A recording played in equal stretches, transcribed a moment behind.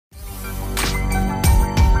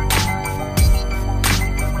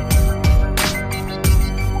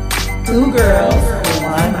Two girls,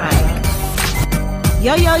 one mic.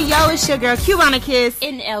 Yo, yo, yo, it's your girl Cubana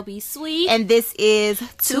and Sweets. and this is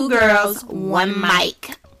Two Girls, One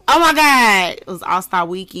Mic. Oh my God, it was All-Star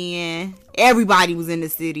Weekend. Everybody was in the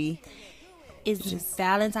city. It's just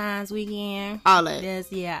Valentine's weekend. All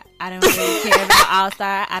that. Yeah, I don't really care about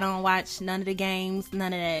All-Star. I don't watch none of the games,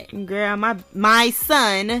 none of that. Girl, my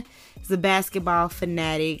son is a basketball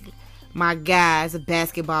fanatic. My guy is a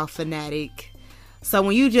basketball fanatic. So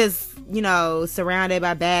when you just, surrounded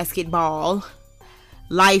by basketball,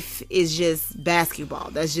 life is just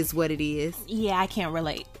basketball. That's just what it is. Yeah, I can't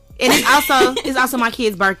relate. And it's also my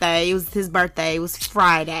kid's birthday. It was his birthday. It was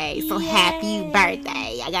Friday. So Yay. Happy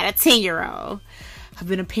birthday. I got a 10-year-old. I've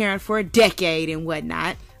been a parent for a decade and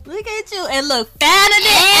whatnot. Look at you and look fatter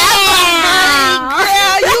than ever,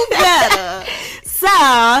 honey. Girl, you better.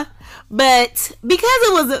 So, but because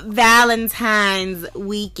it was Valentine's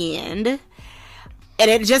weekend, and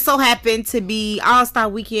it just so happened to be All-Star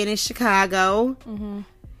Weekend in Chicago,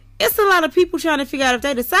 it's a lot of people trying to figure out if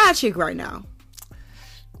they're the side chick right now.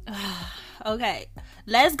 Okay,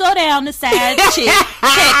 let's go down the side chick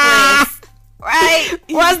checklist. Right?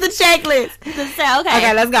 What's the checklist?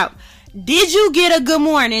 Okay, let's go. Did you get a good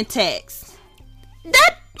morning text?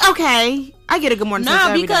 Okay, I get a good morning text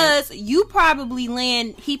every because day. he probably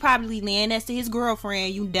land next to his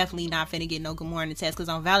girlfriend. You definitely not finna get no good morning text because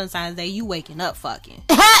on Valentine's Day you waking up fucking.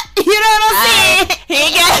 You know what I'm saying?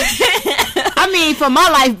 I mean, for my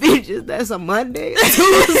life, bitches, that's a Monday,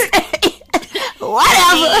 Tuesday.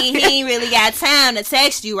 Whatever. He ain't really got time to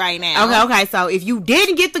text you right now. Okay. So if you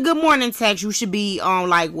didn't get the good morning text, you should be on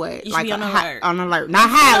what? You should be on alert. On alert, not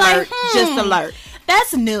high alert, just alert.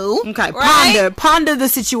 That's new. Okay, right? ponder the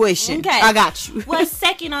situation. Okay, I got you. What's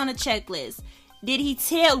second on the checklist?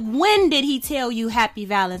 When did he tell you Happy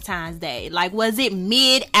Valentine's Day? Like, was it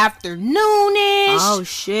mid-afternoon-ish? Oh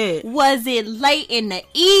shit. Was it late in the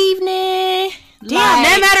evening? Damn,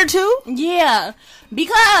 that matter too? Yeah.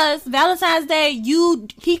 Because Valentine's Day,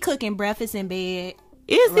 he cooking breakfast in bed.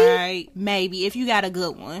 Is he? Right. Maybe. If you got a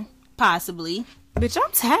good one. Possibly. Bitch,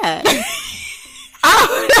 I'm tired.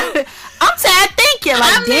 I'm tired thinking.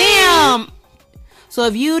 Damn. So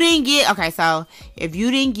if you didn't get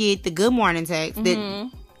the good morning text,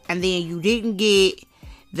 and then you didn't get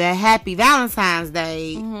the Happy Valentine's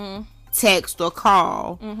Day text or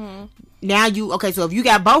call, now so if you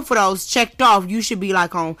got both of those checked off, you should be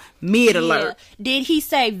on mid alert. Did he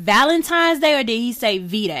say Valentine's Day or did he say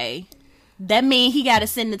V-Day? That means he got to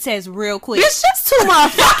send the text real quick. It's just too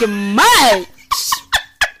motherfucking much.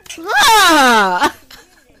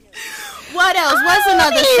 What else? What's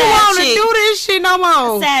another sad chick? I don't want to do this shit no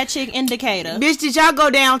more. Sad chick indicator. Bitch, did y'all go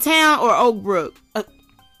downtown or Oak Brook?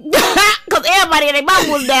 Because everybody and their mama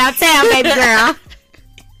was downtown, baby girl.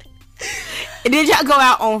 Did y'all go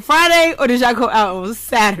out on Friday or did y'all go out on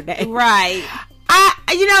Saturday? Right.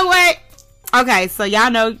 You know what? Okay, so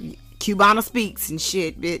y'all know Cubana speaks and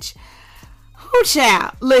shit, bitch. Who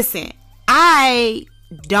child? Listen, I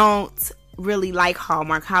don't really like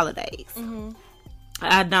Hallmark holidays.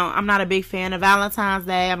 I don't. I'm not a big fan of Valentine's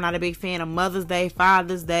Day. I'm not a big fan of Mother's Day,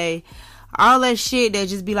 Father's Day. All that shit that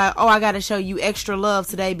just be like, oh, I gotta show you extra love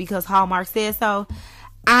today because Hallmark said so.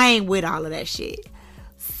 I ain't with all of that shit.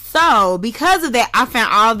 So, because of that, I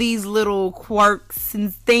found all these little quirks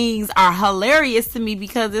and things are hilarious to me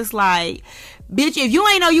because it's like, bitch, if you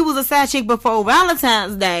ain't know you was a side chick before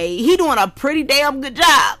Valentine's Day, he doing a pretty damn good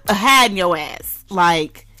job of hiding your ass.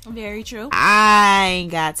 Very true. I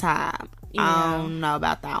ain't got time. Yeah. I don't know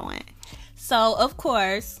about that one. So, of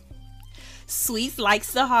course, Sweets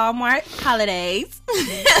likes the Hallmark holidays.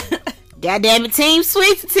 God damn it, Team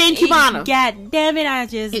Sweets and Team Cubana. God damn it, I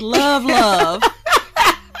just love.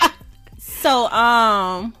 So,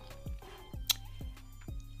 I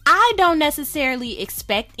don't necessarily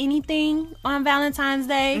expect anything on Valentine's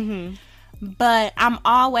Day, but I'm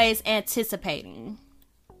always anticipating.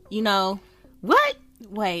 What?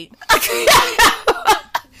 Wait.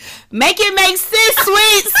 Make it make sense,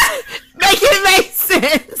 Sweets. Make it make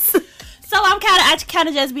sense. So I kind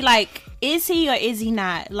of just be like, is he or is he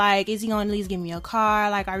not? Is he gonna at least give me a car?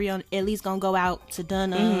 Are we at least gonna go out to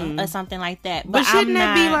dinner or something like that? But shouldn't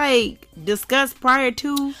that be discussed prior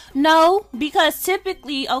to? No, because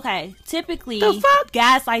typically, the fuck?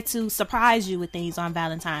 Guys like to surprise you with things on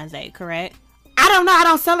Valentine's Day, correct? I don't know. I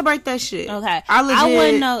don't celebrate that shit. Okay, I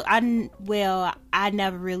wouldn't know. I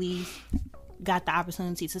never really got the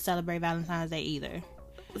opportunity to celebrate Valentine's Day either.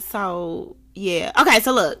 So yeah. Okay,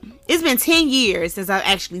 so look, it's been 10 years since I've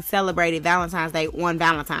actually celebrated Valentine's Day on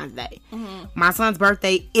Valentine's Day. My son's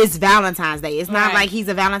birthday is Valentine's Day. It's not like he's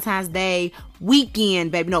a Valentine's Day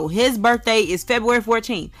weekend, baby. No, his birthday is February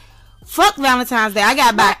 14th. Fuck Valentine's Day. I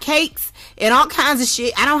gotta buy cakes and all kinds of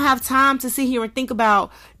shit. I don't have time to sit here and think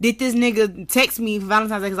about, did this nigga text me for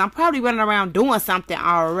Valentine's Day? Because I'm probably running around doing something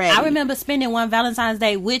already. I remember spending one Valentine's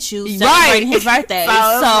Day with you celebrating his birthday. So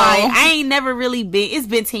like, I ain't never really been. It's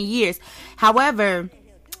been 10 years. However,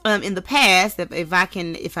 in the past, if I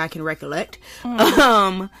can recollect,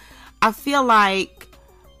 I feel like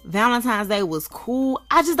Valentine's Day was cool.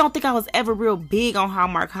 I just don't think I was ever real big on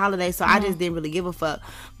Hallmark holidays, so I just didn't really give a fuck.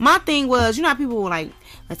 My thing was, you know how people like,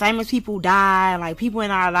 when famous people die, like people in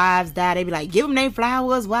our lives die, they be like, give them their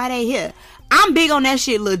flowers while they here. I'm big on that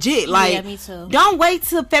shit legit. Like, yeah, me too. Don't wait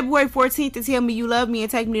till February 14th to tell me you love me and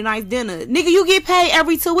take me to nice dinner. Nigga, you get paid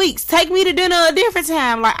every 2 weeks. Take me to dinner a different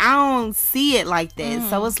time. Like, I don't see it like that.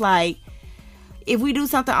 So it's like, if we do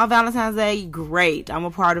something on Valentine's Day, great. I'm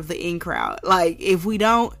a part of the in crowd. Like, if we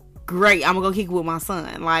don't, great. I'm gonna go kick it with my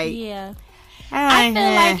son. Like, yeah. I feel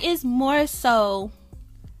like it's more so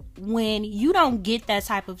when you don't get that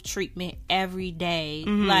type of treatment every day.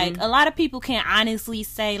 Like, a lot of people can honestly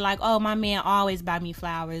say, like, oh, my man always buy me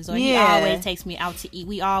flowers, or he always takes me out to eat,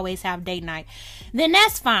 we always have date night. Then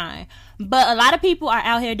that's fine. But a lot of people are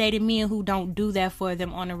out here dating men who don't do that for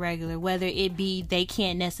them on a regular, whether it be they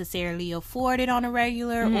can't necessarily afford it on a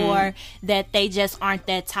regular, or that they just aren't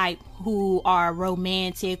that type who are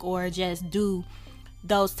romantic or just do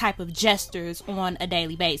those type of gestures on a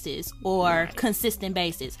daily basis or consistent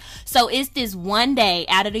basis. So it's this one day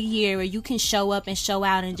out of the year where you can show up and show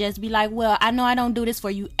out and just be like, well, I know I don't do this for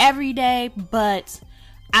you every day, but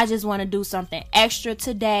I just want to do something extra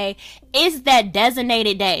today. It's that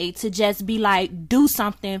designated day to just be like, do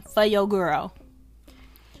something for your girl.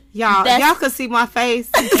 Y'all could see my face.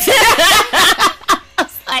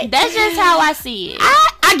 Like, that's just how I see it.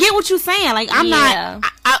 I get what you're saying. Like, I'm not.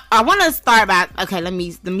 I want to start by, okay, let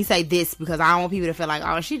me say this, because I don't want people to feel like,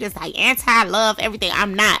 oh, she just like anti-love everything.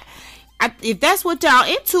 I'm not. If that's what y'all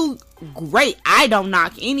into, great. I don't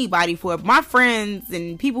knock anybody for it. My friends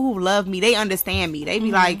and people who love me, they understand me. They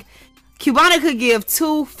be like, Cubana could give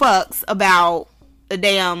 2 fucks about a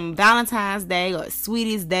damn Valentine's Day or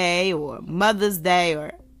Sweetie's Day or Mother's Day,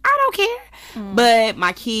 or I don't care. But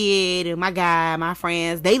my kid and my guy, my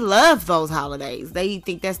friends, they love those holidays. They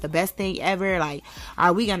think that's the best thing ever. Like,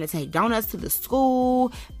 are we gonna take donuts to the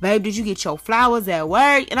school? Babe, did you get your flowers at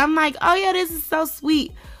work? And I'm like, oh yeah, this is so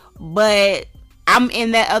sweet. But I'm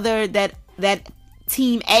in that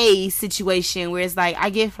team A situation where it's like, I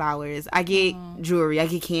get flowers, I get jewelry, I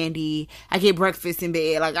get candy, I get breakfast in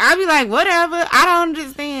bed. Like, I'll be like, whatever. I don't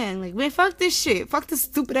understand. Like, man, fuck this shit. Fuck this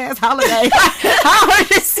stupid ass holiday. I don't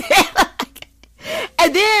understand.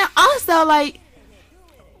 And then also, like,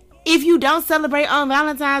 if you don't celebrate on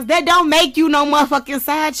Valentine's, that don't make you no motherfucking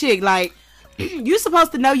side chick. Like, you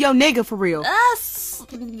supposed to know your nigga for real. No,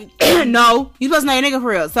 you supposed to know your nigga for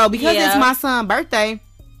real. So because it's my son's birthday,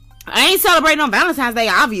 I ain't celebrating on Valentine's Day,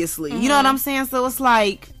 obviously. You know what I'm saying? So it's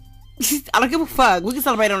like, I don't give a fuck. We can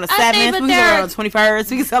celebrate on the 7th. We can celebrate on the 21st.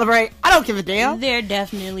 We can celebrate. I don't give a damn. There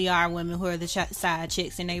definitely are women who are the side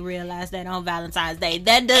chicks, and they realize that on Valentine's Day.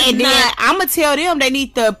 That does and not. Then I'm going to tell them they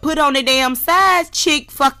need to put on their damn side chick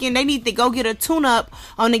fucking. They need to go get a tune up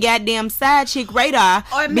on the goddamn side chick radar.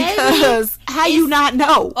 Or maybe. Because how you not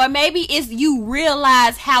know? Or maybe it's you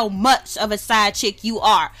realize how much of a side chick you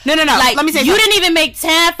are. No. Like, let me say you didn't even make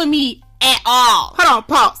time for me at all. Hold on,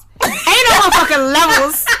 pause. Ain't no motherfucking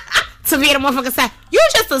levels to be the motherfucking side. You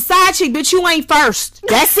just a side chick, bitch. You ain't first.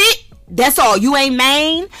 That's it. That's all. You ain't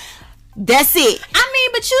main. That's it. I mean,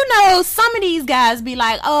 but you know, some of these guys be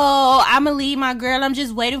like, oh, I'm gonna leave my girl. I'm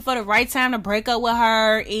just waiting for the right time to break up with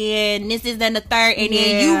her. And this is then the third. And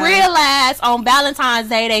then you realize on Valentine's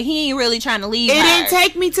Day that he ain't really trying to leave her. It didn't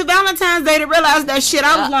take me to Valentine's Day to realize that shit.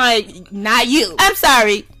 I was like, not you. I'm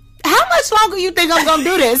sorry. How much longer you think I'm gonna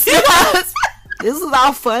do this? Because this is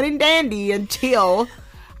all fun and dandy until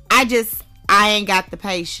I ain't got the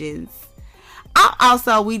patience.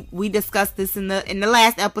 Also, we discussed this in the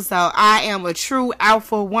last episode. I am a true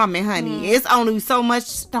alpha woman, honey. It's only so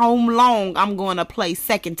long I'm going to play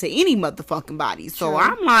second to any motherfucking body. So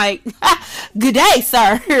I'm like, good day,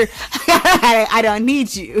 sir. I don't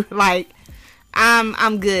need you. Like,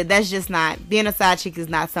 I'm good. That's just not, being a side chick is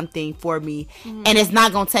not something for me. And it's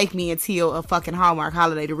not gonna take me until a fucking Hallmark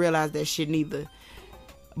holiday to realize that shit neither.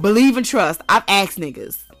 Believe and trust. I've asked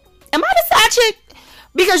niggas, am I the side chick?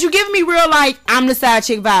 Because you giving me real, like, I'm the side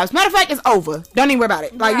chick vibes. Matter of fact, it's over. Don't even worry about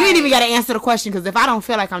it. Like, you ain't even got to answer the question, because if I don't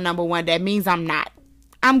feel like I'm number one, that means I'm not.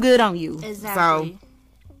 I'm good on you. Exactly.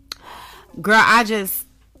 So, girl, I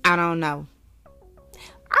don't know.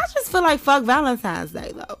 I just feel like fuck Valentine's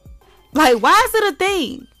Day, though. Like, why is it a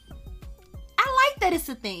thing? I like that it's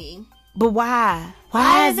a thing. But why?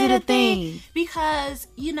 Why is it a thing? Because,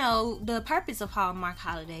 you know, the purpose of Hallmark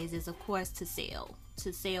holidays is, of course, to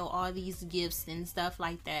sell all these gifts and stuff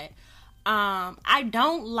like that. I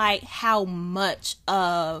don't like how much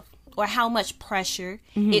pressure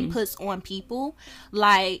it puts on people,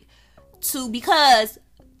 like, because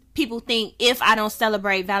people think if I don't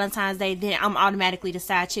celebrate Valentine's Day, then I'm automatically the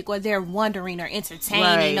side chick, or they're wondering or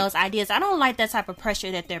entertaining those ideas. I don't like that type of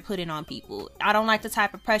pressure that they're putting on people. I don't like the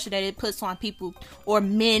type of pressure that it puts on people or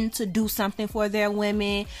men to do something for their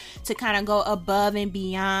women, to kind of go above and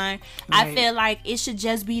beyond. I feel like it should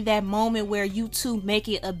just be that moment where you two make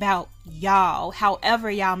it about y'all,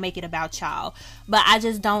 however y'all make it about y'all. But I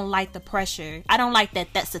just don't like the pressure. I don't like that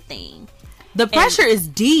that's a thing. The pressure is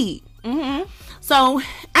deep. So,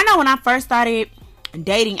 I know when I first started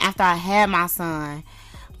dating after I had my son,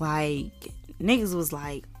 like, niggas was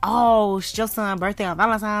like, oh, it's your son's birthday on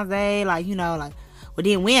Valentine's Day, like, you know, like, well,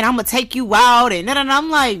 then when I'm gonna take you out, and I'm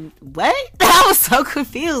like, what? I was so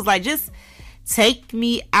confused, like, just take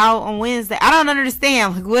me out on Wednesday. I don't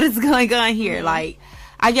understand, like, what is going on here? Like,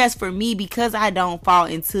 I guess for me, because I don't fall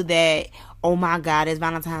into that, oh my God, it's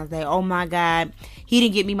Valentine's Day, oh my God, he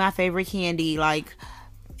didn't get me my favorite candy, like,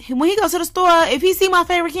 when he goes to the store, if he see my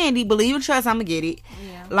favorite candy, believe and trust, I'm gonna get it.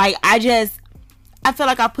 Like, I feel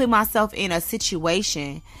like I put myself in a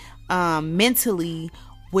situation mentally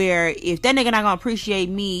where if that nigga not gonna appreciate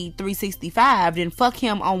me 365, then fuck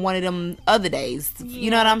him on one of them other days. You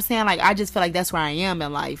know what I'm saying? Like, I just feel like that's where I am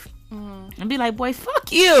in life. And be like, boy,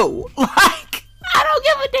 fuck you. Like, I don't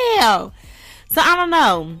give a damn. So I don't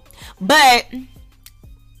know.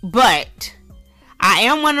 But I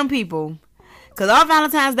am one of them people. Because all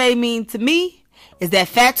Valentine's Day mean to me is that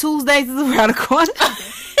Fat Tuesdays is around the corner.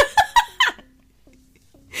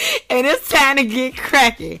 And it's time to get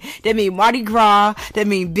cracking. That mean Mardi Gras. That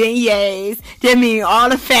mean beignets. That mean all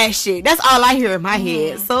the fat shit. That's all I hear in my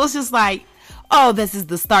head. So it's just like, oh, this is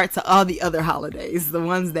the start to all the other holidays. The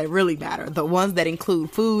ones that really matter. The ones that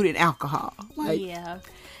include food and alcohol. Like,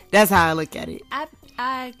 that's how I look at it.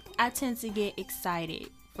 I tend to get excited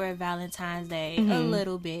for Valentine's Day a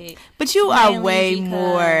little bit, but you are way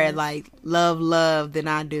more like love than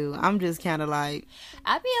I do. I'm just kind of like,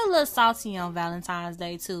 I be a little salty on Valentine's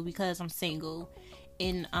Day too, because I'm single,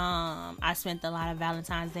 and I spent a lot of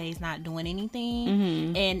Valentine's days not doing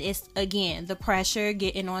anything, and it's again the pressure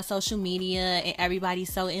getting on social media and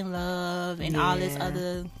everybody's so in love and all this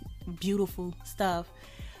other beautiful stuff.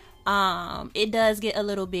 It does get a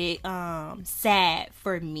little bit sad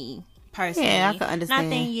for me personally. Yeah, I can understand.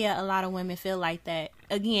 And I think, a lot of women feel like that.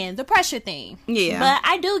 Again, the pressure thing. Yeah. But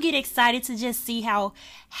I do get excited to just see how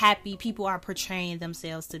happy people are portraying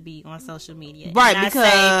themselves to be on social media. Right,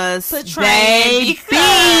 because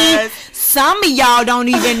some of y'all don't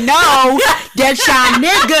even know that y'all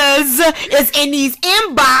niggas is in these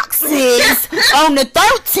inboxes on the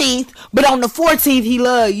 13th, but on the 14th, he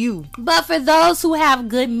love you. But for those who have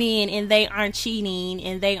good men and they aren't cheating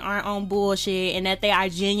and they aren't on bullshit and that they are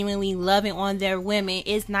genuinely loving on their women,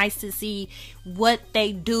 it's nice to see what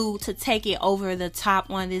they do to take it over the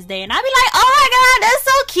top on this day. And I be like, oh my God, that's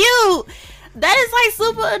so cute. That is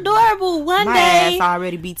like super adorable. One my day ass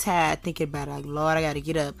already be tired thinking about it. Like, Lord, I gotta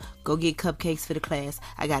get up, go get cupcakes for the class.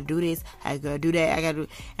 I gotta do this, I gotta do that, I gotta do.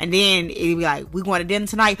 And then it be like, we going to dinner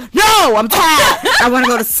tonight? No, I'm tired. I want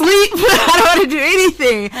to go to sleep. I don't want to do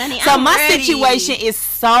anything. Honey, so I'm my ready. situation is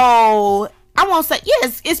so, I won't say,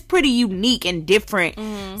 yes, it's pretty unique and different.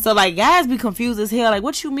 So like, guys be confused as hell. Like,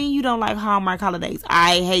 what you mean you don't like Hallmark holidays?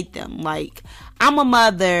 I hate them. Like, I'm a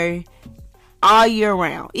mother all year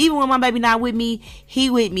round. Even when my baby not with me, he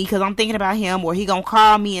with me because I'm thinking about him, or he gonna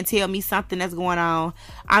call me and tell me something that's going on.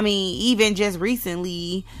 I mean, even just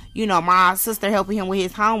recently, you know, my sister helping him with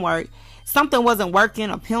his homework, something wasn't working,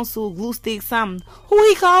 a pencil, glue stick, something. Who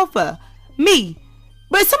he called for? Me.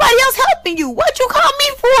 But somebody else helping you. What you call me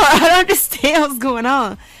for? I don't understand what's going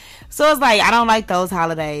on. So it's like, I don't like those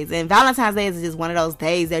holidays. And Valentine's Day is just one of those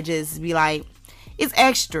days that just be like, it's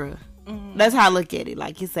extra. That's how I look at it.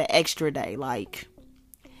 Like, it's an extra day. Like,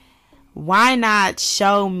 why not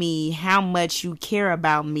show me how much you care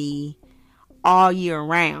about me all year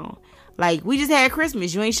round? Like, we just had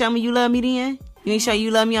Christmas. You ain't show me you love me then? You ain't show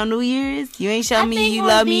you love me on New Year's? You ain't show me you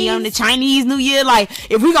love me on the Chinese New Year? Like,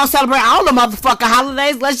 if we gonna celebrate all the motherfucking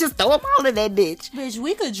holidays, let's just throw them all in that bitch. Bitch,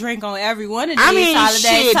 we could drink on every one of these holidays.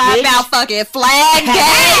 Shit, Talk bitch. about fucking Flag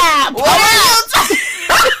Day. What are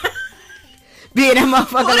you Being that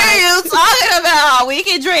motherfucker. What are you talking about? We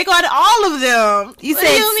can drink on all of them. You What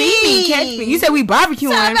said do you see me, mean? catch me. You said we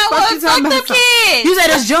barbecuing. Talk about Fuck you what? talking Fuck about them kids. You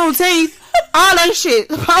said it's Juneteenth. All that shit.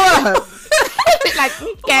 Hold up. Like,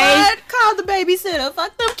 okay. What? call the babysitter.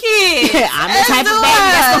 Fuck them kids. I'm the type of baby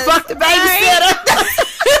that's gonna fuck the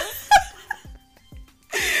babysitter.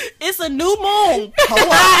 It's a new moon.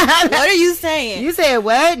 What are you saying? You said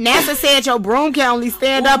what? NASA said your broom can only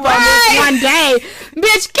stand up on this one day.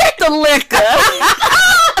 Bitch, get the liquor.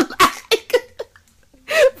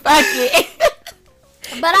 Fuck it.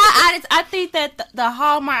 But I think that the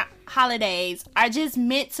Hallmark holidays are just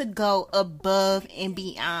meant to go above and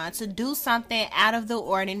beyond, to do something out of the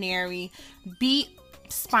ordinary, be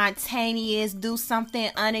spontaneous, do something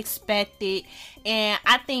unexpected. And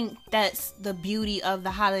I think that's the beauty of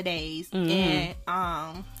the holidays. And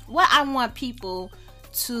what I want people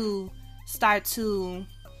to start to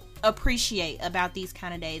appreciate about these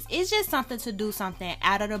kind of days, it's just something to do something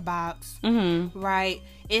out of the box, right?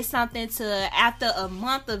 It's something to, after a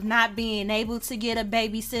month of not being able to get a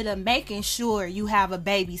babysitter, making sure you have a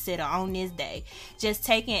babysitter on this day, just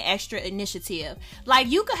taking extra initiative. Like,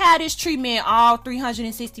 you could have this treatment all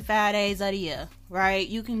 365 days of the year, right?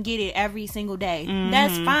 You can get it every single day.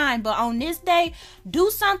 That's fine, but on this day, do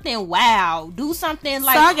something wow. Do something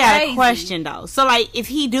like, so I got a question though. So like, if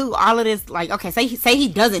he do all of this, like, okay, say he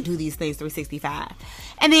doesn't do these things 365,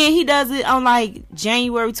 and then he does it on like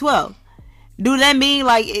January 12th. Do that mean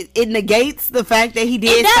like it negates the fact that he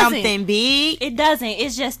did something big? It doesn't.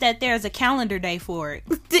 It's just that there's a calendar day for it.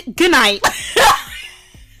 Good night.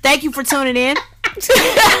 Thank you for tuning in.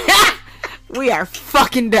 We are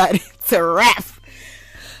fucking done. It's a wrap.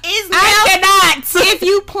 I cannot. If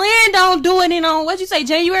you planned on doing it on, what'd you say,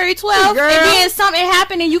 January 12th? Girl. And then something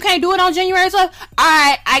happened and you can't do it on January 12th?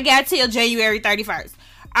 Alright, I got till January 31st.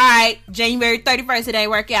 Alright, January 31st, it ain't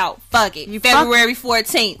work out. Fuck it. February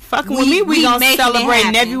 14th. Fucking with me, we gonna celebrate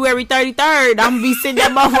February 33rd. I'm gonna be sitting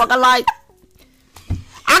that motherfucker like,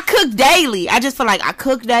 I cook daily. I just feel like I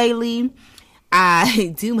cook daily.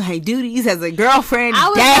 I do my duties as a girlfriend daily. I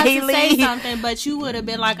was about to say something, but you would have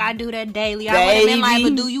been like, I do that daily. I would have been like,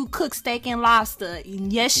 but do you cook steak and lobster?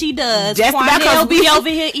 And yes, she does. Just Quandale be over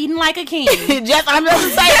here eating like a king. Just I'm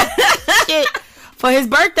just to say shit. For his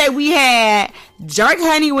birthday, we had jerk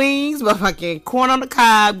honey wings with fucking corn on the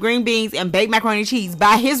cob, green beans, and baked macaroni and cheese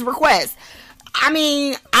by his request. I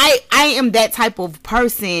mean, I am that type of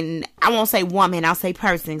person. I won't say woman, I'll say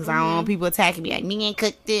person, because I don't want people attacking me like, me ain't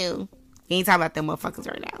cook too. We ain't talking about them motherfuckers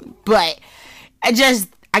right now. But I guess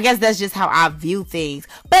that's just how I view things.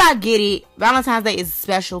 But I get it. Valentine's Day is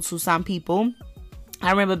special to some people. I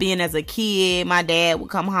remember being as a kid, my dad would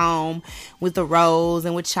come home with a rose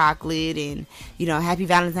and with chocolate and, you know, happy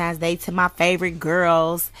Valentine's Day to my favorite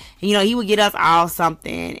girls. And, you know, he would get us all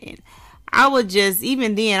something. And I would just,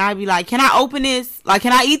 even then, I'd be like, can I open this? Like,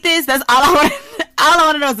 can I eat this? That's all I want. All I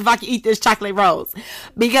want to know is if I can eat this chocolate rose.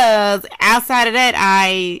 Because outside of that,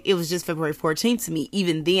 it was just February 14th to me.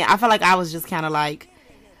 Even then, I felt like I was just kind of like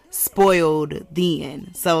spoiled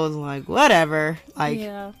then. So it was like, whatever. Like,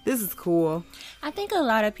 This is cool. I think a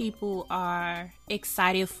lot of people are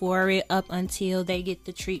excited for it up until they get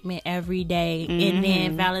the treatment every day. And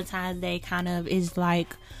then Valentine's Day kind of is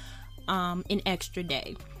like an extra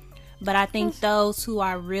day. But I think those who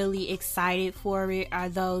are really excited for it are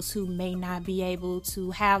those who may not be able to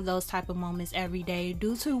have those type of moments every day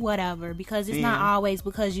due to whatever. Because it's not always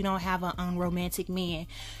because you don't have an unromantic man.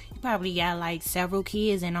 You probably got like several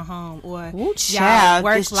kids in a home or y'all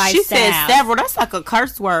work lifestyle. She said several. That's like a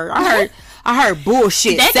curse word. I heard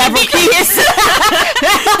bullshit. Several kids.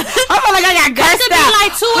 I feel like I got cursed out. That could be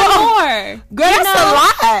like 2 or more. Girl, that's a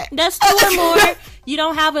lot. That's 2 or more. You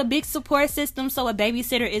don't have a big support system, so a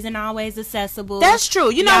babysitter isn't always accessible. That's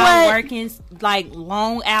true. You know y'all what? Working like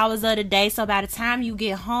long hours of the day, so by the time you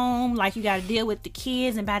get home, like you got to deal with the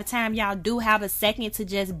kids, and by the time y'all do have a second to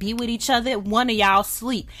just be with each other, one of y'all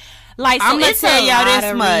sleep. Like, so I'm gonna tell y'all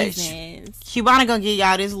this much. Cubana gonna give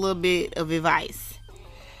y'all this little bit of advice.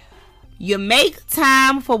 You make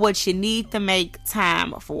time for what you need to make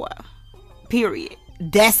time for. Period.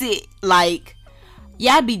 That's it. Like,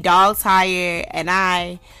 yeah, I be dog tired, and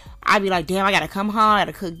I be like, damn, I gotta come home, I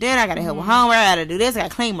gotta cook dinner, I gotta help with homework, I gotta do this, I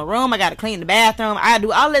gotta clean my room, I gotta clean the bathroom, I gotta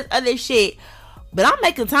do all this other shit. But I'm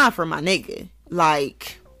making time for my nigga.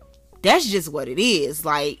 Like, that's just what it is.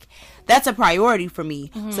 Like, that's a priority for me.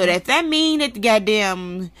 So that mean that the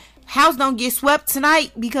goddamn house don't get swept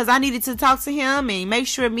tonight because I needed to talk to him and make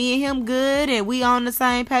sure me and him good and we on the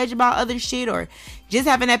same page about other shit, or just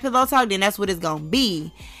having that pillow talk, then that's what it's gonna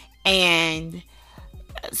be. And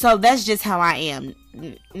so that's just how I am.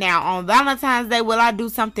 Now, on Valentine's Day, will I do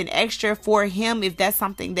something extra for him if that's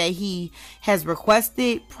something that he has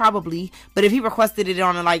requested? Probably. But if he requested it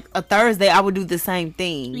on like a Thursday, I would do the same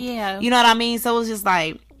thing. Yeah. You know what I mean? So it's just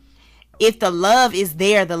like, if the love is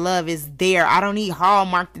there, the love is there. I don't need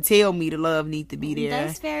Hallmark to tell me the love need to be there.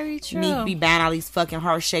 That's very true. Need to be buying all these fucking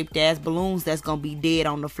heart-shaped ass balloons that's gonna be dead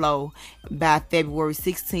on the floor by February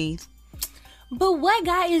 16th. But what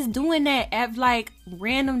guy is doing that at like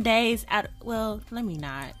random days? Well, let me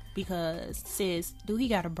not, because sis, do he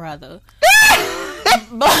got a brother?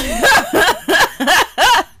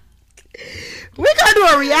 We're gonna do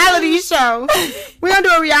a reality show. We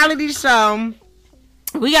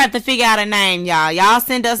got to figure out a name, y'all. Y'all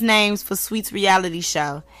send us names for Sweet's reality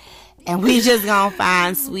show, and we just gonna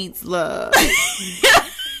find Sweet's love.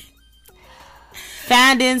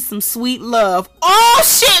 Finding some sweet love. Oh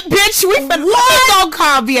shit, bitch! We gonna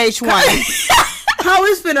call VH1. How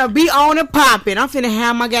it's finna be on and popping. I'm finna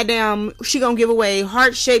have my goddamn. She gonna give away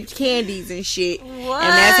heart-shaped candies and shit. What?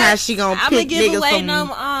 And that's how she gonna pick give niggas away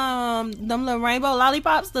from them little rainbow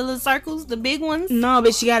lollipops, the little circles, the big ones. No,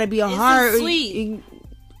 but she gotta be a heart. Sweet.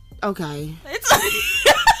 Okay.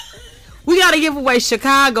 We gotta give away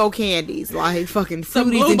Chicago candies, like fucking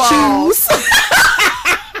Fruities and Chews.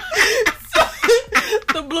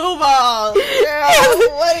 The blue balls. Girl,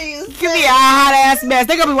 what are you saying? Give me a hot ass mess.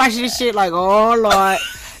 They gonna be watching this shit like, oh Lord.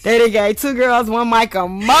 They done gave 2 girls, 1 mic a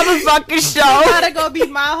motherfucking show. You gotta go be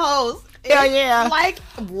my host. Hell yeah. Like,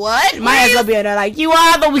 what? My ass gonna be in there like, you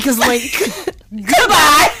are the weakest link.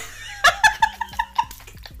 Goodbye.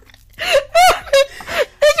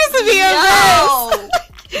 It's just a video.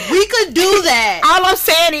 We could do that. All I'm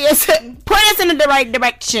saying is, point us in the right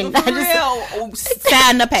direction. For real.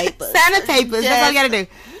 Sign the papers. Sign the papers. That's all you gotta do.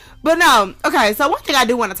 But no, okay. So one thing I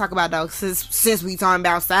do want to talk about though, since we talking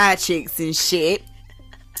about side chicks and shit,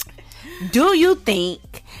 do you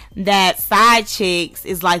think that side chicks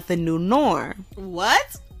is like the new norm?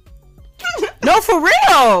 What? No, for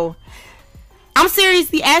real. I'm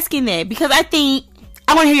seriously asking that because I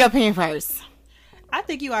want to hear your opinion first. I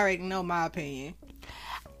think you already know my opinion.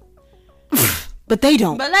 But they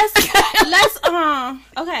don't. But let's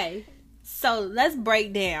okay. So let's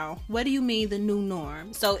break down. What do you mean the new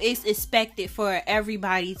norm? So it's expected for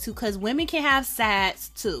everybody to, because women can have sides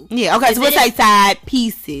too. Yeah, okay, so we'll say side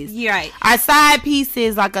pieces. You're right. Our side piece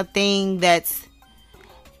is like a thing that's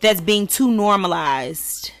being too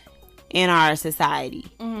normalized in our society.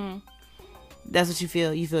 Mm-hmm. That's what you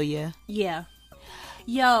feel? You feel, yeah? Yeah.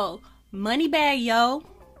 Yo, Moneybagg Yo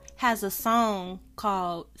has a song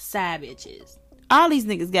called Side Bitches. All these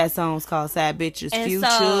niggas got songs called Side Bitches, And Future,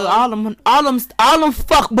 so, all them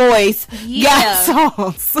fuck boys got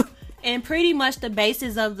songs. And pretty much the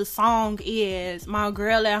basis of the song is my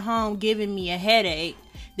girl at home giving me a headache.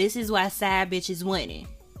 This is why side bitches winning.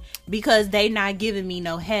 Because they not giving me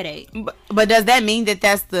no headache. But does that mean that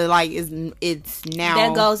that's the, like, it's now...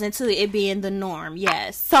 That goes into it being the norm,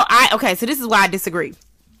 yes. So this is why I disagree.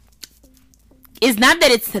 It's not that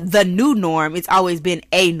it's the new norm. It's always been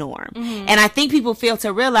a norm. Mm-hmm. And I think people fail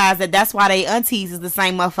to realize that that's why they aunties is the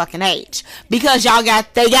same motherfucking age. Because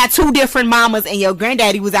they got 2 different mamas and your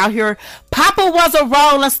granddaddy was out here. Papa was a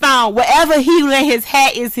Rolling Stone. Wherever he lay his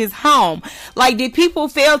hat is his home. Like, did people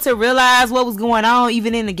fail to realize what was going on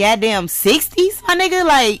even in the goddamn 60s, my nigga?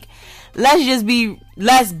 Like, let's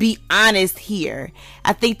be honest here.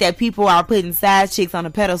 I think that people are putting side chicks on a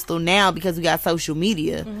pedestal now because we got social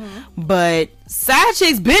media. Mm-hmm. But side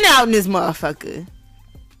chicks been out in this motherfucker.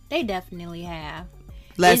 They definitely have.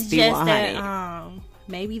 Let's it's be just 100. that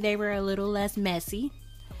maybe they were a little less messy.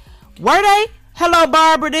 Were they? Hello,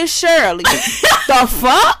 Barbara, this Shirley. The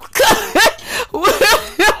fuck?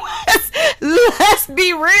 let's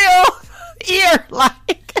be real here.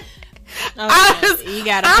 Like, okay, you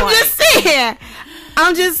got a point.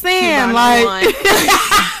 I'm just saying, like,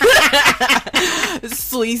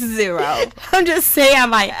 sweet 0. I'm just saying,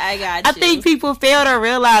 like, I got you. I think people fail to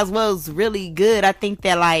realize what was really good. I think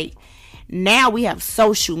that, like, now we have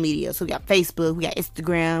social media. So we got Facebook, we got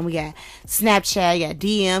Instagram, we got Snapchat, we got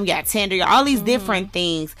DM, we got Tinder, all these different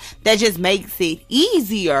things that just makes it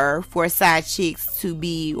easier for side chicks to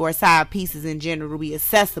be, or side pieces in general to be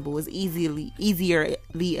accessible. It's easierly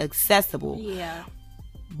accessible. Yeah.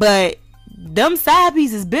 But them side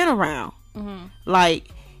pieces been around. Mm-hmm. Like,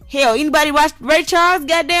 hell, anybody watch Ray Charles'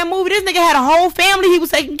 goddamn movie? This nigga had a whole family he was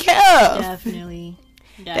taking care of. Definitely.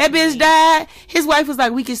 That bitch died. His wife was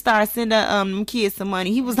like, we can start sending them kids some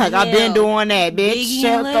money. He was like, I've been doing that, bitch. Biggie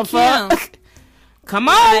Shut the fuck. Come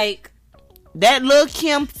on. Like, that Lil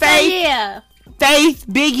Kim Faith. Faith,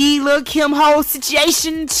 Biggie, Lil Kim whole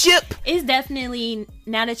situationship. It's definitely,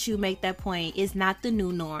 now that you make that point, it's not the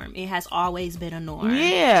new norm. It has always been a norm.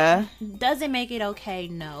 Yeah. Does it make it okay?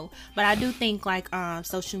 No. But I do think, like,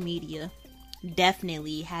 social media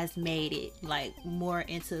definitely has made it, like, more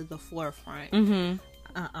into the forefront. Mm-hmm.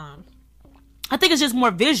 I think it's just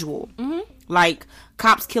more visual. Like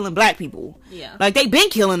cops killing black people. Yeah. Like they been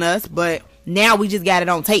killing us, but now we just got it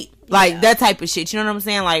on tape. Like that type of shit. You know what I'm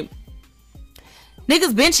saying? Like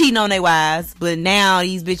niggas been cheating on their wives, but now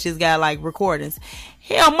these bitches got like recordings.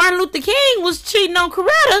 Hell, Martin Luther King was cheating on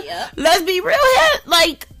Coretta. Yep. Let's be real here.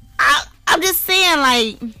 Like I'm just saying,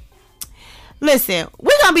 like, listen,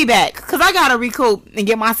 we're gonna be back because I gotta recoup and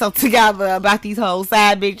get myself together about these whole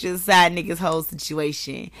side bitches, side niggas whole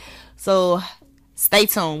situation. So stay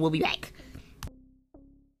tuned. We'll be back.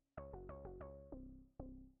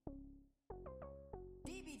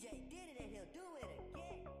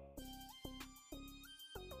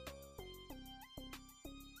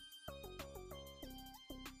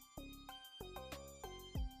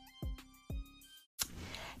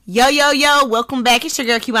 Yo, welcome back. It's your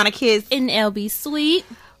girl Cubana Kids In LB Sweet.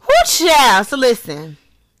 Whoo, child. So listen,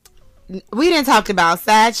 we didn't talk about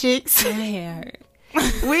side chicks. We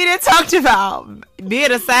didn't talk about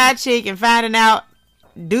being a side chick and finding out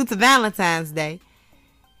due to Valentine's Day.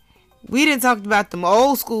 We didn't talk about them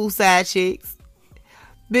old school side chicks.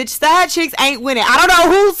 Bitch, side chicks ain't winning. I don't know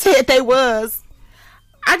who said they was.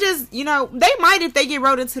 I just, they might if they get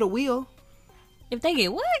rode into the wheel. If they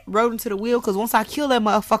get what? Rode into the wheel, because once I kill that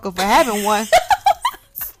motherfucker for having one,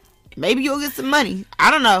 maybe you'll get some money.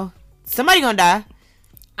 I don't know. Somebody gonna die.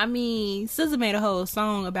 I mean, SZA made a whole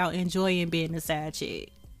song about enjoying being a side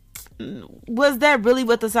chick. Was that really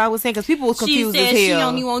what the song was saying? Because people was confused she said as hell. She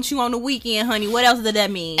only wants you on the weekend, honey. What else did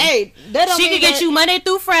that mean? Hey, that don't she mean could get you Monday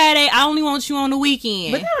through Friday. I only want you on the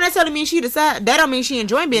weekend. But that don't necessarily mean she decide. That don't mean she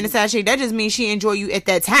enjoying being a side chick. That just means she enjoy you at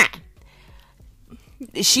that time.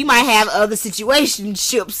 She might have other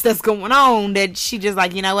situationships that's going on that she just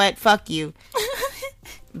like, you know what? Fuck you.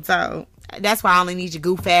 So that's why I only need you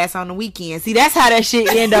goof ass on the weekend. See, that's how that shit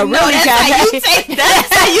end up. No, really, that's how you take.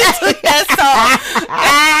 That's how you took that song.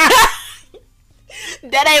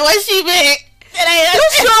 That ain't what she meant. That ain't. You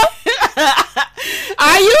sure?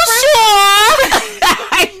 Are you sure?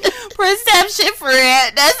 Perception,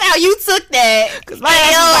 friend. That's how you took that. Cause my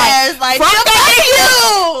ass was like, fuck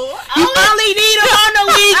you. You only need her on the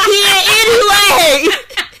weekend anyway.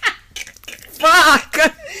 Fuck.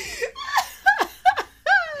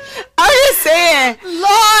 I'm just saying.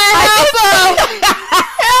 Lord, help her.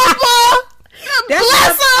 Help her.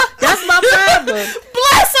 Bless her. That's my problem.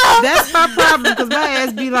 Bless her. That's my problem. Because my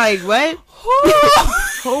ass be like, what?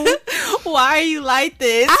 Who? Why are you like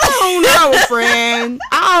this? I don't know, friend.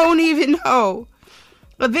 I don't even know.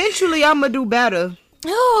 Eventually, I'm going to do better.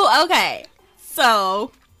 Oh, okay.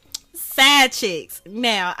 So, side chicks.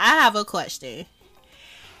 Now, I have a question.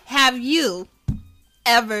 Have you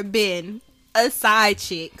ever been a side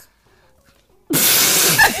chick?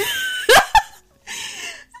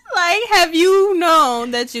 Like, have you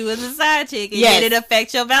known that you was a side chick and yes. did it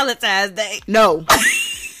affect your Valentine's Day? No.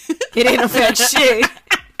 It ain't affect shit.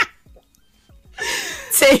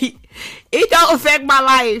 See, it don't affect my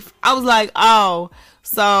life. I was like, oh,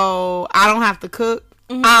 so I don't have to cook.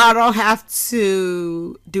 Mm-hmm. I don't have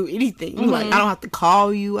to do anything. Mm-hmm. Like, I don't have to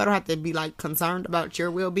call you. I don't have to be like concerned about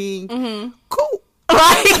your well-being. Mm-hmm. Cool.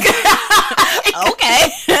 Like, okay.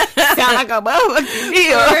 Sound like a motherfucking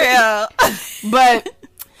deal. For real. But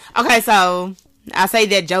okay, so I say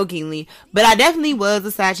that jokingly, but I definitely was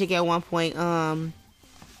a side chick at one point.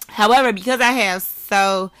 However, because I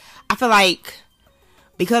feel like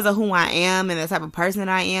because of who I am and the type of person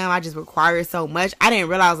I am, I just require so much. I didn't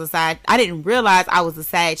realize I was a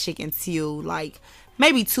side chick until like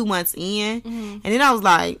maybe 2 months in, and then I was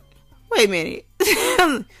like, wait a minute,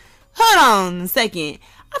 hold on a second.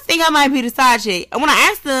 I think I might be the side chick. And when I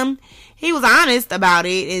asked him, he was honest about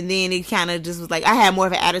it, and then it kind of just was like, I had more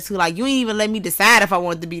of an attitude, like, you ain't even let me decide if I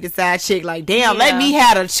wanted to be the side chick. Like, damn, let me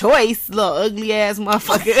have a choice, little ugly ass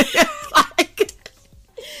motherfucker.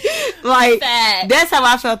 like that's how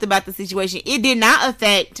I felt about the situation. It did not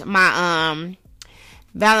affect my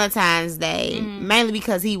Valentine's Day, mainly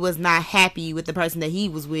because he was not happy with the person that he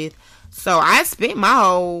was with. So I spent my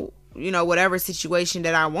whole, whatever situation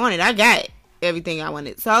that I wanted. I got everything I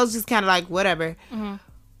wanted. So I was just kind of like, whatever. Mm-hmm.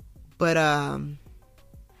 But,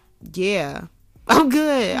 yeah, I'm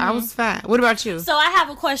good. I was fine. What about you? So I have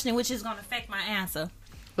a question which is going to affect my answer.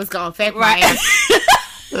 What's going to affect my answer?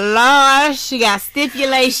 Lord, she got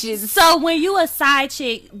stipulations. So when you a side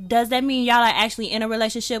chick, does that mean y'all are actually in a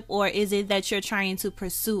relationship, or is it that you're trying to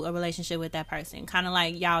pursue a relationship with that person? Kind of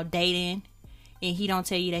like y'all dating and he don't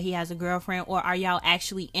tell you that he has a girlfriend, or are y'all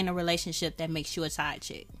actually in a relationship that makes you a side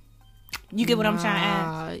chick? You get what I'm trying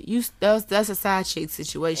to ask? That's a side chick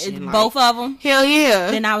situation. Like, both of them? Hell yeah.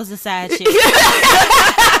 Then I was the side chick.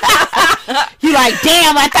 You like,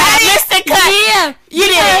 damn, I thought I missed the cut. Yeah. You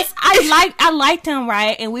did. I I liked him,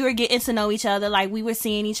 right? And we were getting to know each other, like we were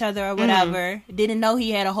seeing each other or whatever. Didn't know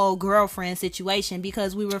he had a whole girlfriend situation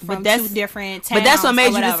because we were from two different towns. But that's what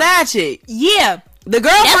made you the side chick. Yeah. The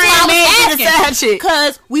girlfriend made you the side chick.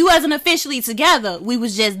 Because we wasn't officially together. We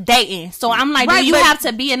was just dating. So I'm like, do you have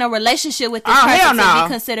to be in a relationship with this person to be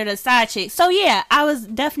considered a side chick? So yeah, I was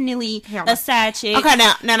definitely a side chick. Okay,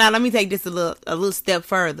 now let me take this a little step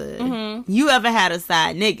further. You ever had a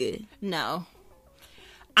side nigga? No.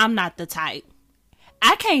 I'm not the type.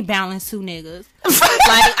 I can't balance two niggas. Like,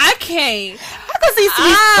 I can't. I can see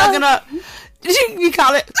Sweet fucking up. You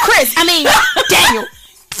call it Chris. I mean, Daniel.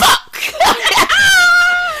 Fuck.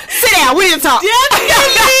 Sit down. We didn't talk.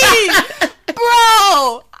 Definitely.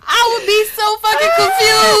 Bro, I would be so fucking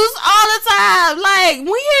confused all the time. Like,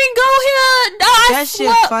 we ain't go here. No, that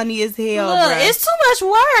shit funny as hell, bro. It's too much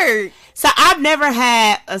work. So I've never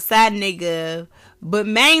had a side nigga, but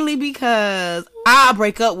mainly because I'll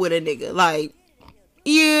break up with a nigga. Like,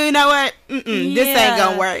 you know what? This ain't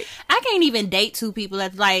gonna work. I can't even date two people.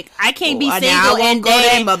 That's like, I can't be single and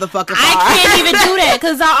date. Motherfucker. I can't even do that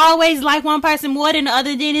because I always like one person more than the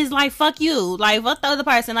other. Then it's like, fuck you. Like, fuck the other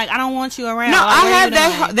person. Like, I don't want you around. No, I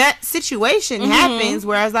have that situation happens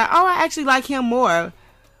where I was like, oh, I actually like him more.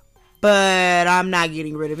 But I'm not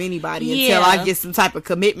getting rid of anybody until I get some type of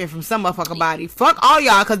commitment from some motherfucking body. Fuck all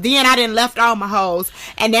y'all, because then I done left all my hoes.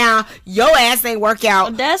 And now your ass ain't work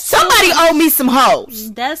out. Somebody owe me some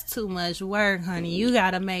hoes. That's too much work, honey. You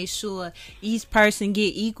got to make sure each person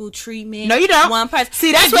get equal treatment. No, you don't. One person.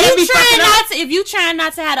 See, that's what you trying not to. If you trying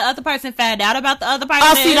not to have the other person find out about the other person.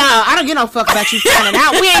 Oh, see, no, I don't give no fuck about you finding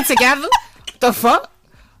out. We ain't together. The fuck?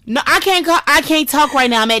 No, I can't talk right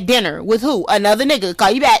now. I'm at dinner with who? Another nigga. Call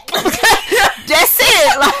you back. That's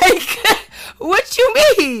it. Like, what you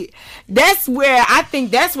mean? That's where I think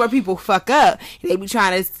that's where people fuck up. They be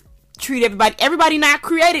trying to treat everybody not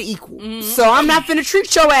created equal. So I'm not finna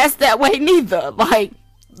treat your ass that way neither. Like,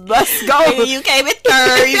 let's go. You came in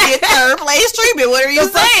third. You get third place treatment. What are you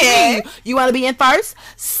saying? You want to be in first?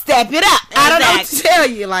 Step it up. Exactly. I don't know what to tell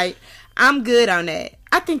you. Like, I'm good on that.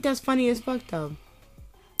 I think that's funny as fuck though.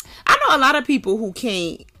 I know a lot of people who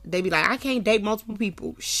can't. They be like, I can't date multiple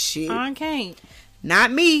people. Shit, I can't.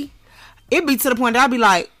 Not me. It be to the point that I be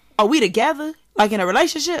like, are we together? Like in a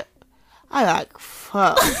relationship? I like,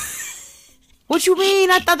 fuck. What you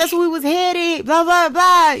mean? I thought that's where we was headed. Blah blah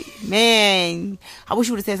blah. Man, I wish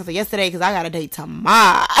you would have said something yesterday because I got a date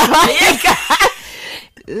tomorrow.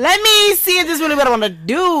 Let me see if this is really what I want to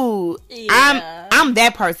do. Yeah. I'm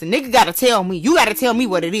that person. Nigga gotta tell me. You gotta tell me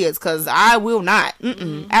what it is, because I will not.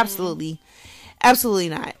 Absolutely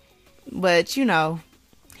not. But you know,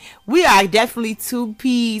 we are definitely two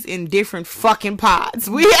peas in different fucking pods.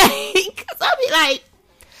 We ain't. Because I'll be like,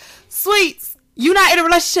 Sweets, you not in a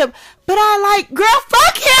relationship, but I like, girl,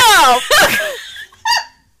 fuck him.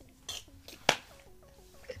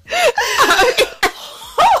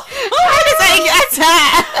 I just ain't got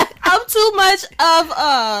time. I'm too much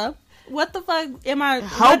of what the fuck am I?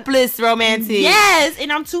 Hopeless romantic. Yes,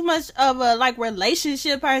 and I'm too much of a like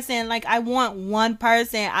relationship person. Like, I want one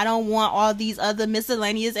person. I don't want all these other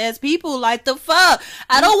miscellaneous ass people. Like, the fuck.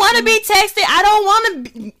 I don't want to be texted.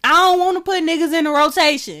 I don't want to put niggas in a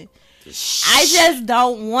rotation. I just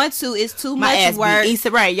don't want to. It's too much work.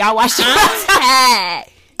 Issa Rae, y'all watch it. I'm tired.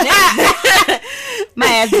 My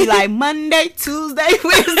ass be like Monday, Tuesday,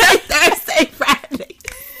 Wednesday, Thursday, Friday,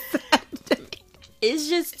 Saturday. It's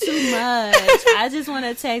just too much. I just want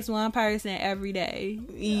to text one person every day.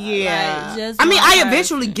 Yeah. I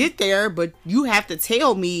eventually get there, but you have to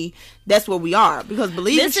tell me that's where we are. Because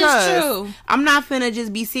believe and trust, is true. I'm not finna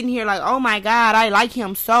just be sitting here like, oh my God, I like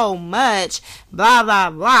him so much, blah, blah,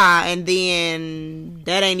 blah. And then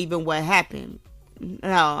that ain't even what happened.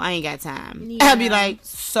 No, I ain't got time. Yeah. I'll be like,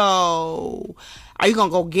 so are you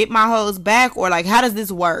gonna go get my hoes back, or like, how does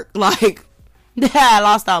this work? Like, I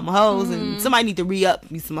lost all my hoes and somebody need to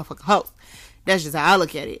re-up me some motherfucking hoes. That's just how I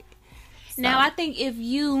look at it. So. Now I think if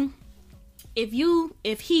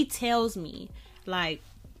he tells me like,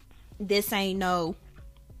 this ain't no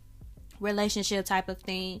relationship type of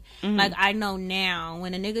thing, like, I know now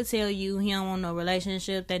when a nigga tell you he don't want no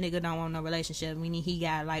relationship, that nigga don't want no relationship, meaning he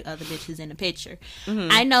got like other bitches in the picture.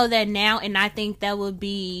 I know that now, and I think that would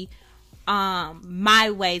be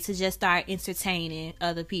my way to just start entertaining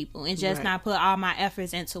other people and just not put all my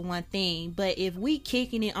efforts into one thing. But if we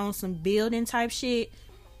kicking it on some building type shit,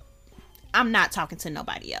 I'm not talking to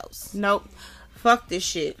nobody else. Nope. Fuck this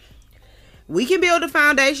shit. We can build a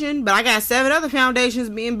foundation, but I got 7 other foundations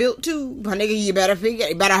being built too. My nigga, you better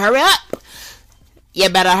hurry up. You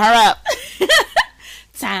better hurry up.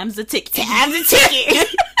 Time's a ticket.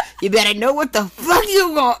 You better know what the fuck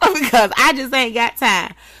you want because I just ain't got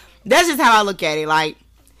time. That's just how I look at it. Like,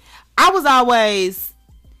 I was always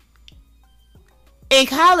in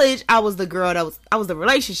college. I was the girl I was the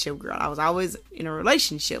relationship girl. I was always in a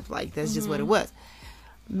relationship. Like, that's just what it was.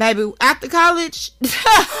 Baby, after college,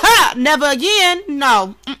 never again.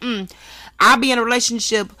 No, I'll be in a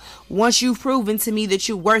relationship once you've proven to me that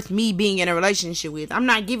you're worth me being in a relationship with. I'm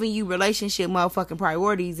not giving you relationship motherfucking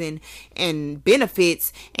priorities and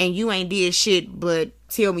benefits, and you ain't did shit but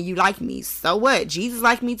tell me you like me. So what? Jesus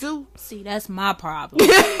like me too? See, that's my problem.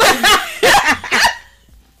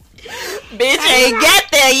 Bitch ain't got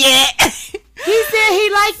there yet. He said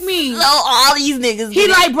he liked me. So all these niggas He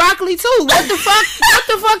like broccoli too. What the fuck? What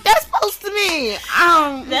the fuck that's supposed to mean?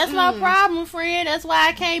 That's my problem, friend. That's why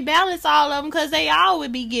I can't balance all of them because they all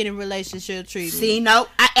would be getting relationship treatment. See, no,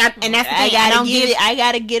 and that's the thing. I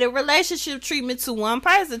gotta get a relationship treatment to one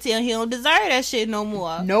person till he don't deserve that shit no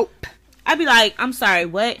more. Nope. I'd be like, I'm sorry,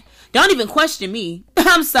 what? Don't even question me.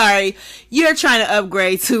 I'm sorry. You're trying to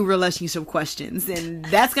upgrade to relationship questions, and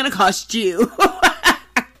that's gonna cost you.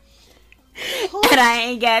 And I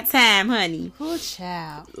ain't got time, honey. Woo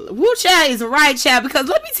child. Woo child is a right child because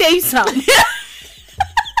let me tell you something.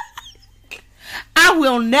 I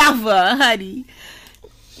will never, honey.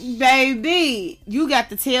 Baby, you got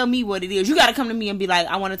to tell me what it is. You got to come to me and be like,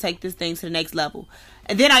 I want to take this thing to the next level.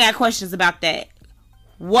 And then I got questions about that.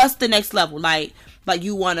 What's the next level? Like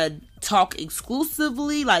you want to talk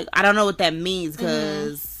exclusively? Like, I don't know what that means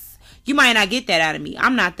because you might not get that out of me.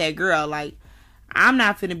 I'm not that girl. Like, I'm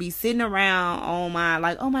not finna be sitting around on my,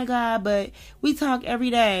 like, oh my God, but we talk every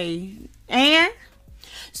day. And?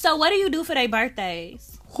 So what do you do for their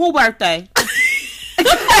birthdays? Who birthday?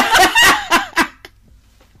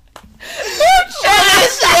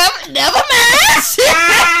 Never mind.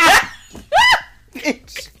 Who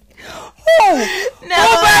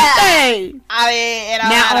birthday? I mean,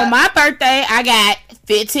 now on my birthday, I got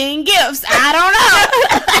 15 gifts. I don't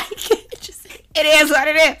know. It is what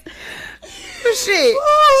it is. Shit.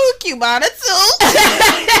 Ooh, Cubana too.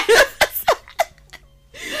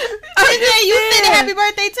 And then you send a happy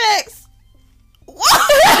birthday text.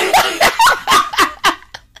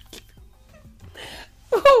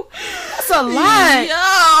 That's a lot.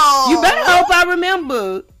 Yo. You better hope I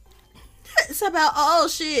remember. It's about, oh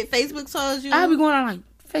shit, Facebook told you. I'll be going on like,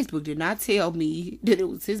 Facebook did not tell me that it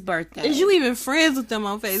was his birthday. Is you even friends with them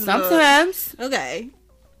on Facebook? Sometimes. Okay.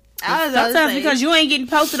 Sometimes because you ain't getting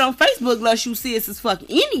posted on Facebook unless you see us as fucking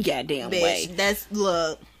any goddamn way. That's,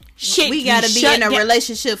 look. Shit, we gotta be in a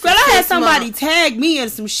relationship for Girl, I had 6 somebody months. tag me in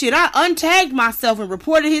some shit. I untagged myself and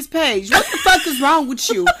reported his page. What the fuck is wrong with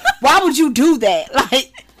you? Why would you do that?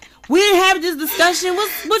 Like, we didn't have this discussion.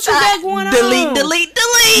 What you got going on? Delete.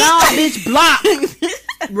 No, bitch, block.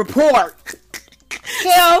 Report.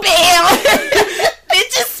 Hell.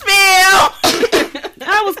 Bitches spell.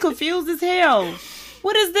 I was confused as hell.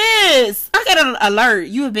 What is this? I got an alert.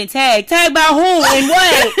 You have been tagged. Tagged by who and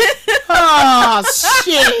what? Oh,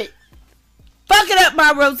 shit. Fucking up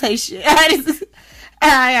my rotation.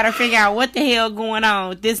 I gotta figure out what the hell going on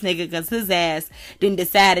with this nigga because his ass then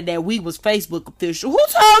decided that we was Facebook official. Who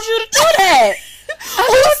told you to do that?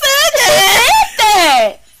 Who said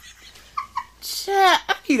that? Shit,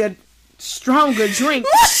 I need a stronger drink.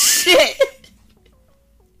 Shit.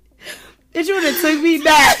 It would have took me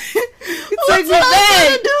back. It took me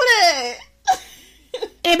back. Do that.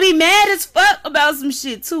 And be mad as fuck about some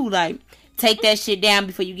shit too. Like, take that shit down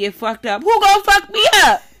before you get fucked up. Who gonna fuck me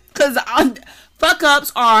up? Cause fuck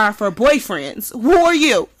ups are for boyfriends. Who are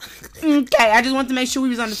you? Okay, I just want to make sure we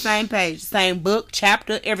was on the same page, same book,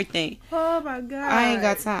 chapter, everything. Oh my God. I ain't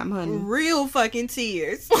got time, honey. Real fucking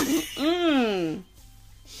tears.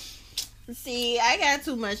 See, I got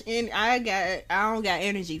too much. I don't got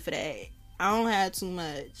energy for that. I don't have too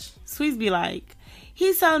much. Sweets be like,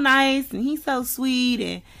 he's so nice and he's so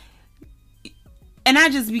sweet and I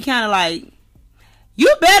just be kind of like,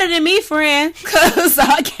 you better than me, friend, cause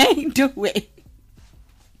I can't do it.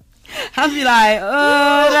 I'll be like,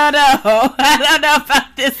 oh, no, I don't know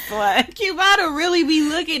about this one. Cubana really be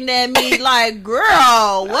looking at me like,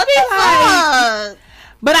 girl, what the fuck?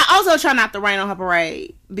 But I also try not to rain on her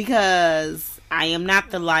parade because I am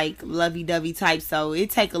not the like lovey-dovey type, so it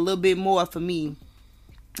take a little bit more for me.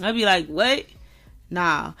 I'd be like, what?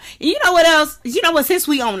 Nah. And you know what else? You know what? Since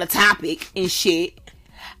we on the topic and shit,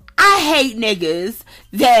 I hate niggas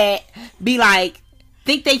that be like,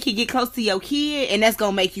 think they can get close to your kid and that's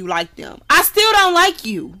gonna make you like them. I still don't like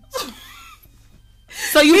you.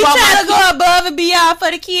 So you trying to go above and beyond for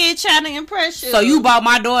the kid, trying to impress you. So you bought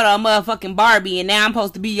my daughter a motherfucking Barbie and now I'm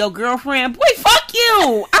supposed to be your girlfriend? Boy, fuck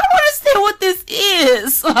you. I understand what this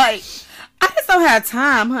is. Like, I just don't have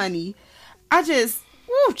time, honey.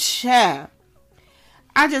 Child.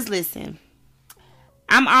 Listen.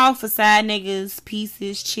 I'm all for side niggas,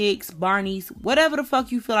 pieces, chicks, Barneys, whatever the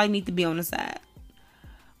fuck you feel like need to be on the side.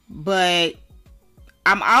 But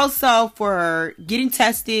I'm also for getting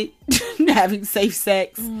tested, having safe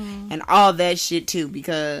sex, and all that shit too.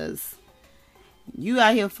 Because you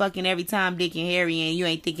out here fucking every time Dick and Harry and you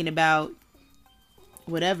ain't thinking about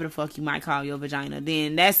whatever the fuck you might call your vagina.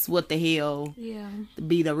 Then that's what the hell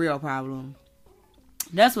be the real problem.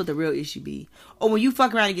 That's what the real issue be. Or when you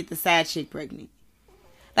fuck around and get the side chick pregnant.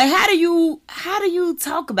 Like, how do you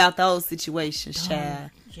talk about those situations,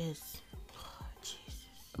 child? Just, Jesus.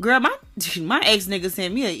 Girl, my ex nigga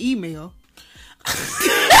sent me an email.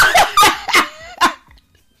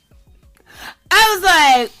 I was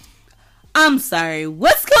like, I'm sorry,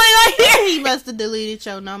 what's going on here? He must have deleted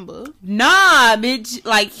your number. Nah, bitch.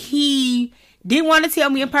 Like, he didn't want to tell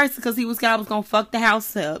me in person because he was scared I was going to fuck the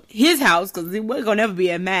house up. His house, because it wasn't going to never be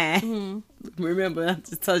at mine. Mm-hmm. Remember, I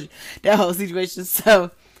just told you that whole situation.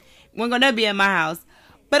 So, wasn't going to never be at my house.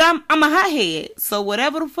 But I'm a hothead. So,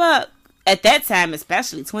 whatever the fuck, at that time,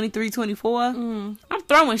 especially 23, 24, I'm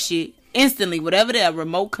throwing shit instantly. Whatever the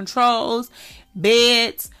remote controls,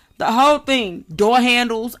 beds, the whole thing, door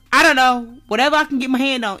handles, I don't know, whatever I can get my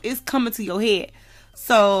hand on, it's coming to your head.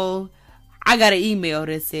 So, I got an email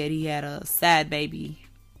that said he had a side baby.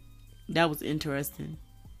 That was interesting.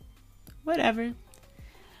 Whatever.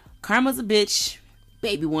 Karma's a bitch.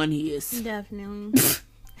 Baby one he is. Definitely.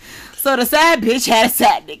 So the side bitch had a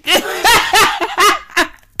side nigga.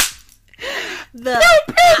 The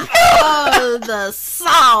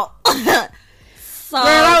salt. Girl,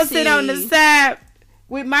 I was sitting on the side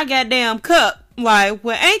with my goddamn cup. Like,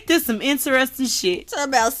 well, ain't this some interesting shit? Talk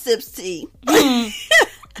about sips tea.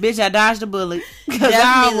 Bitch, I dodged a bullet. Because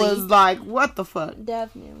I was like, what the fuck?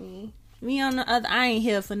 Definitely. Me on the other, I ain't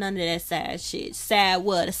here for none of that sad shit. Sad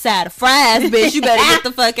what? A side of fries, bitch. You better get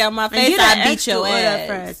the fuck out of my face. I beat your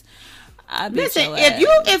ass. Listen,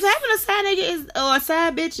 if having a side nigga is, or a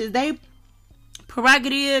side bitch is they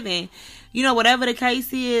prerogative and, you know, whatever the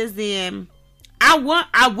case is, then I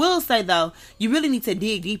will say though, you really need to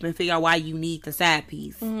dig deep and figure out why you need the side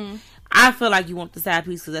piece. Mm-hmm. I feel like you want the side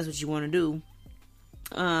piece because that's what you want to do.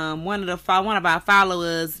 One of our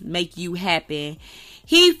followers, Make You Happy,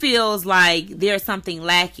 he feels like there's something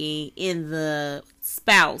lacking in the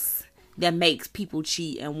spouse that makes people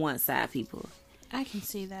cheat and want side people. I can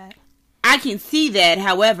see that.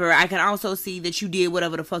 However, I can also see that you did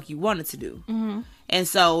whatever the fuck you wanted to do. Mm-hmm. And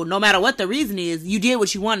so, no matter what the reason is, you did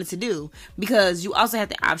what you wanted to do. Because you also have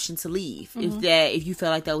the option to leave. Mm-hmm. If you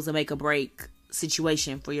felt like that was a make or break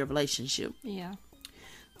situation for your relationship. Yeah.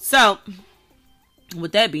 So,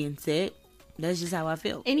 with that being said, that's just how I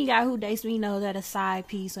feel. Any guy who dates me knows that a side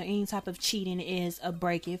piece or any type of cheating is a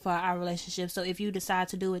break it for our relationship. So, if you decide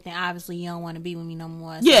to do it, then obviously you don't want to be with me no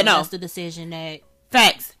more. So yeah, no. That's the decision that...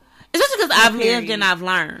 Facts. Especially because I've lived and I've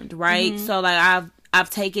learned, right? Mm-hmm. So, like, I've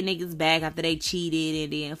taken niggas back after they cheated,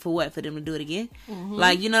 and then for what? For them to do it again? Mm-hmm.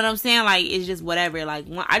 Like, you know what I'm saying? Like, it's just whatever. Like,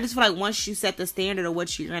 I just feel like once you set the standard of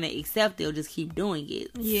what you're going to accept, they'll just keep doing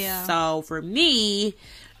it. Yeah. So, for me,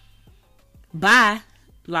 bye.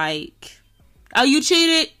 Like, oh, you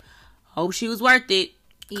cheated? Hope she was worth it.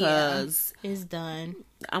 Because it's done.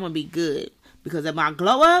 I'm going to be good. Because if I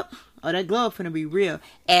glow up, oh, that glow up finna be real.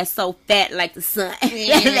 Ass so fat like the sun.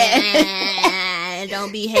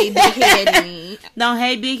 Don't be hey big head me. Don't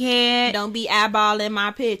hey big head. Don't be eyeballing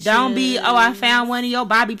my picture. Don't be, oh, I found one of your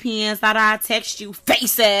bobby pins. Thought I'd text you.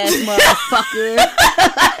 Face ass motherfucker.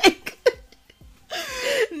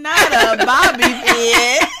 Not a bobby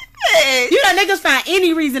pin. You know, niggas find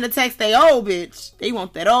any reason to text they old bitch. They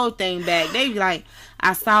want that old thing back. They be like,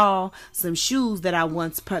 I saw some shoes that I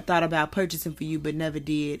once thought about purchasing for you, but never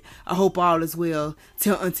did. I hope all is well.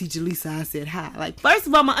 Tell Auntie Jaleesa I said hi. Like, first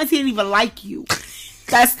of all, my auntie didn't even like you.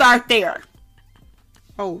 Let's start there.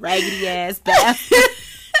 Oh, raggedy ass bastard.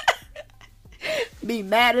 Be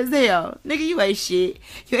mad as hell. Nigga, you ain't shit.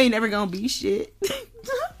 You ain't never gonna be shit.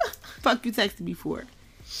 Fuck you texted me for.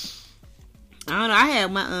 I don't know. I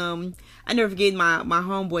had my I never forget my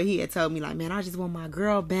homeboy. He had told me like, man, I just want my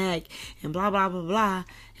girl back and blah blah blah blah.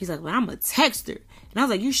 He's like, well, I'm a texter, and I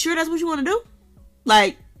was like, you sure that's what you want to do?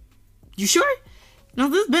 Like, you sure? No,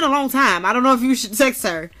 this has been a long time. I don't know if you should text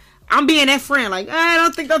her. I'm being that friend. Like, I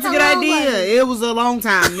don't think that's a good idea. It was a long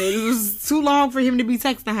time. It was too long for him to be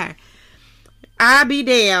texting her. I'd be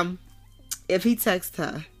damn if he texted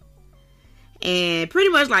her and pretty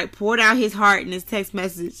much like poured out his heart in his text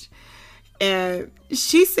message. And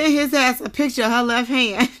she sent his ass a picture of her left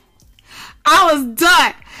hand. I was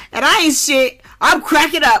done. And I ain't shit. I'm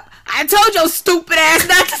cracking up. I told your stupid ass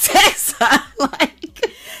not to text her.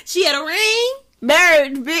 Like, she had a ring?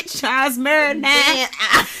 Married, bitch. I was married now.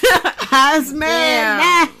 I was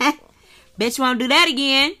married now. Bitch, won't do that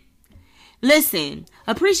again. Listen,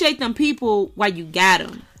 appreciate them people while you got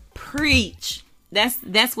them. Preach.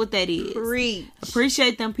 That's what that is. Preach.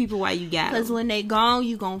 Appreciate them people while you got them. Because when they gone,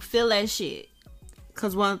 you gonna feel that shit.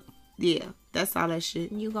 Because that's all that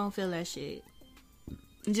shit. You gonna feel that shit.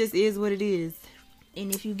 It just is what it is.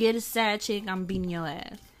 And if you get a side chick, I'm beating your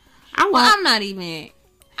ass. I'm not even.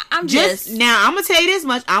 I'm just now. I'm gonna tell you this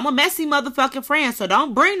much. I'm a messy motherfucking friend, so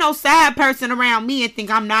don't bring no side person around me and think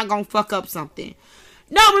I'm not gonna fuck up something.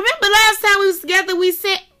 No, remember last time we was together, we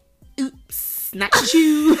said, "Oops, not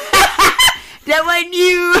you. That wasn't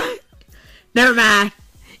you." Never mind.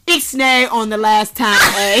 Ixnay on the last time.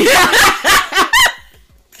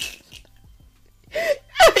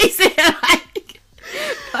 He said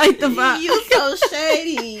like the fuck. You so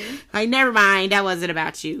shady. Like, never mind. That wasn't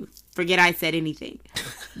about you. Forget I said anything.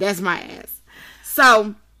 That's my ass.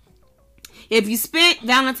 So, if you spent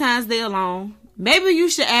Valentine's Day alone, maybe you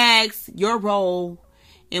should ask your role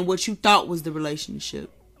in what you thought was the relationship.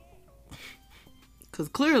 Because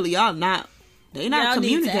clearly y'all not communicating.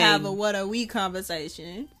 Need to have a what are we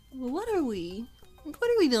conversation. What are we? What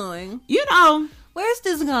are we doing? You know. Where's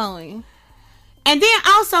this going? And then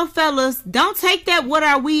also, fellas, don't take that what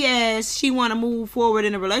are we as she want to move forward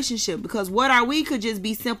in a relationship. Because what are we could just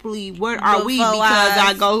be simply what are we because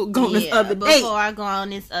I go on this other date. Before I go on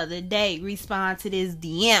this other date, respond to this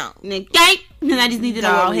DM. Okay? And I just need to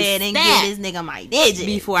go ahead and give this nigga my digit.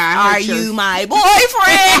 Before I Are you my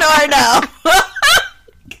boyfriend or no?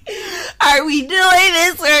 Are we doing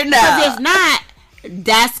this or no? Because if not,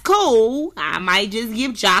 that's cool. I might just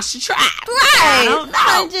give Josh a try. Right. I don't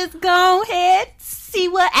know. Just go ahead, see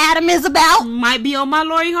what Adam is about. Might be on my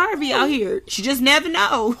Lori Harvey out here. You just never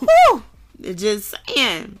know. Just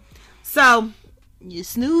saying. So, you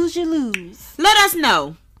snooze, you lose. Let us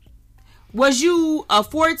know. Was you a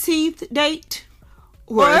 14th date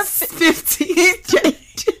or a 15th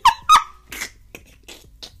date?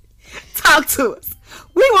 Talk to us.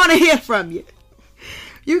 We want to hear from you.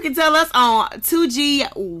 You can tell us on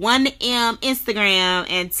 2G1M Instagram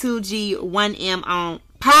and 2G1M on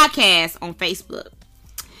podcast on Facebook.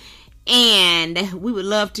 And we would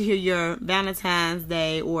love to hear your Valentine's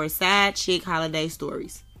Day or side chick holiday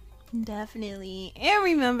stories. Definitely. And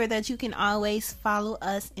remember that you can always follow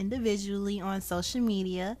us individually on social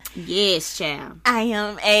media. Yes, child. I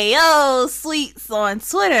am AO Sweets on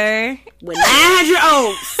Twitter. With 900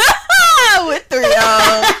 O's. With 3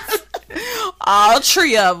 O's. All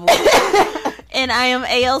 3 of them. And I am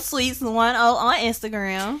AO Sweets 10 on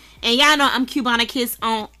Instagram. And y'all know I'm Cubana Kiss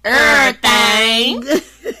on everything.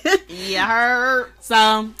 You heard.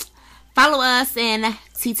 So, follow us and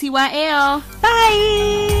TTYL.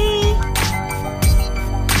 Bye.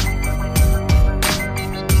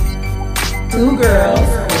 2 girls,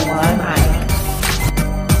 1 mic.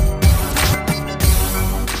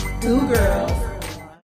 2 girls.